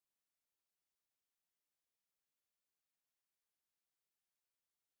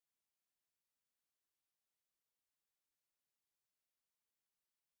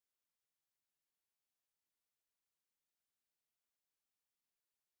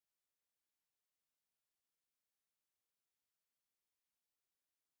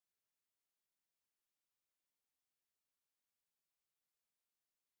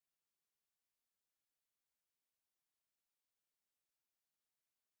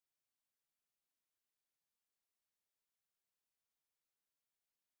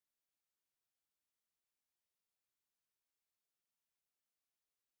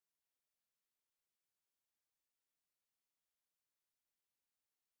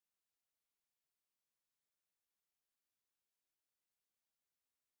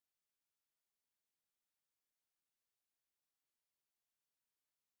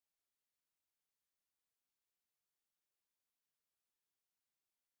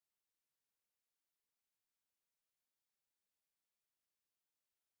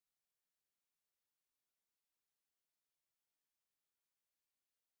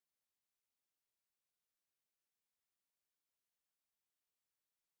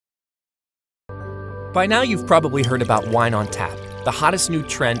By now you've probably heard about wine on tap, the hottest new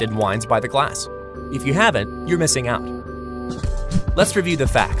trend in wines by the glass. If you haven't, you're missing out. Let's review the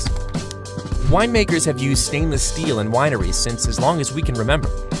facts. Winemakers have used stainless steel in wineries since as long as we can remember.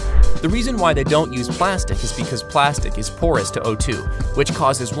 The reason why they don't use plastic is because plastic is porous to O2, which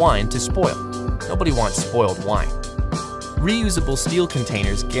causes wine to spoil. Nobody wants spoiled wine. Reusable steel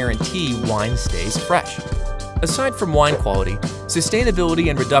containers guarantee wine stays fresh. Aside from wine quality,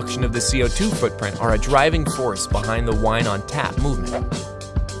 sustainability and reduction of the CO2 footprint are a driving force behind the wine on tap movement.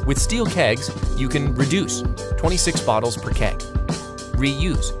 With steel kegs, you can reduce 26 bottles per keg.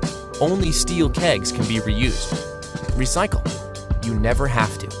 Reuse. Only steel kegs can be reused. Recycle. You never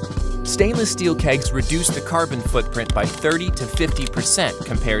have to. Stainless steel kegs reduce the carbon footprint by 30 to 50%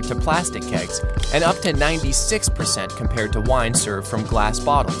 compared to plastic kegs, and up to 96% compared to wine served from glass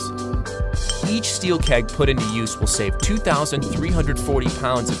bottles. Each steel keg put into use will save 2,340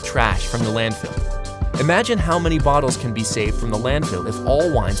 pounds of trash from the landfill. Imagine how many bottles can be saved from the landfill if all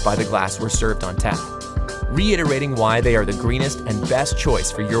wines by the glass were served on tap, reiterating why they are the greenest and best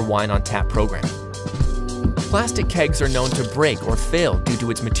choice for your wine on tap program. Plastic kegs are known to break or fail due to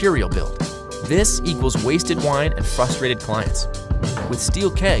its material build. This equals wasted wine and frustrated clients. With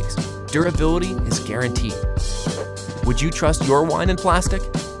steel kegs, durability is guaranteed. Would you trust your wine in plastic?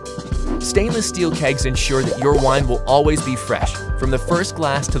 Stainless steel kegs ensure that your wine will always be fresh, from the first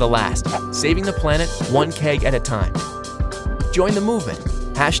glass to the last, saving the planet one keg at a time. Join the movement.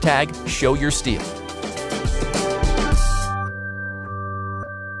 #ShowYourSteel.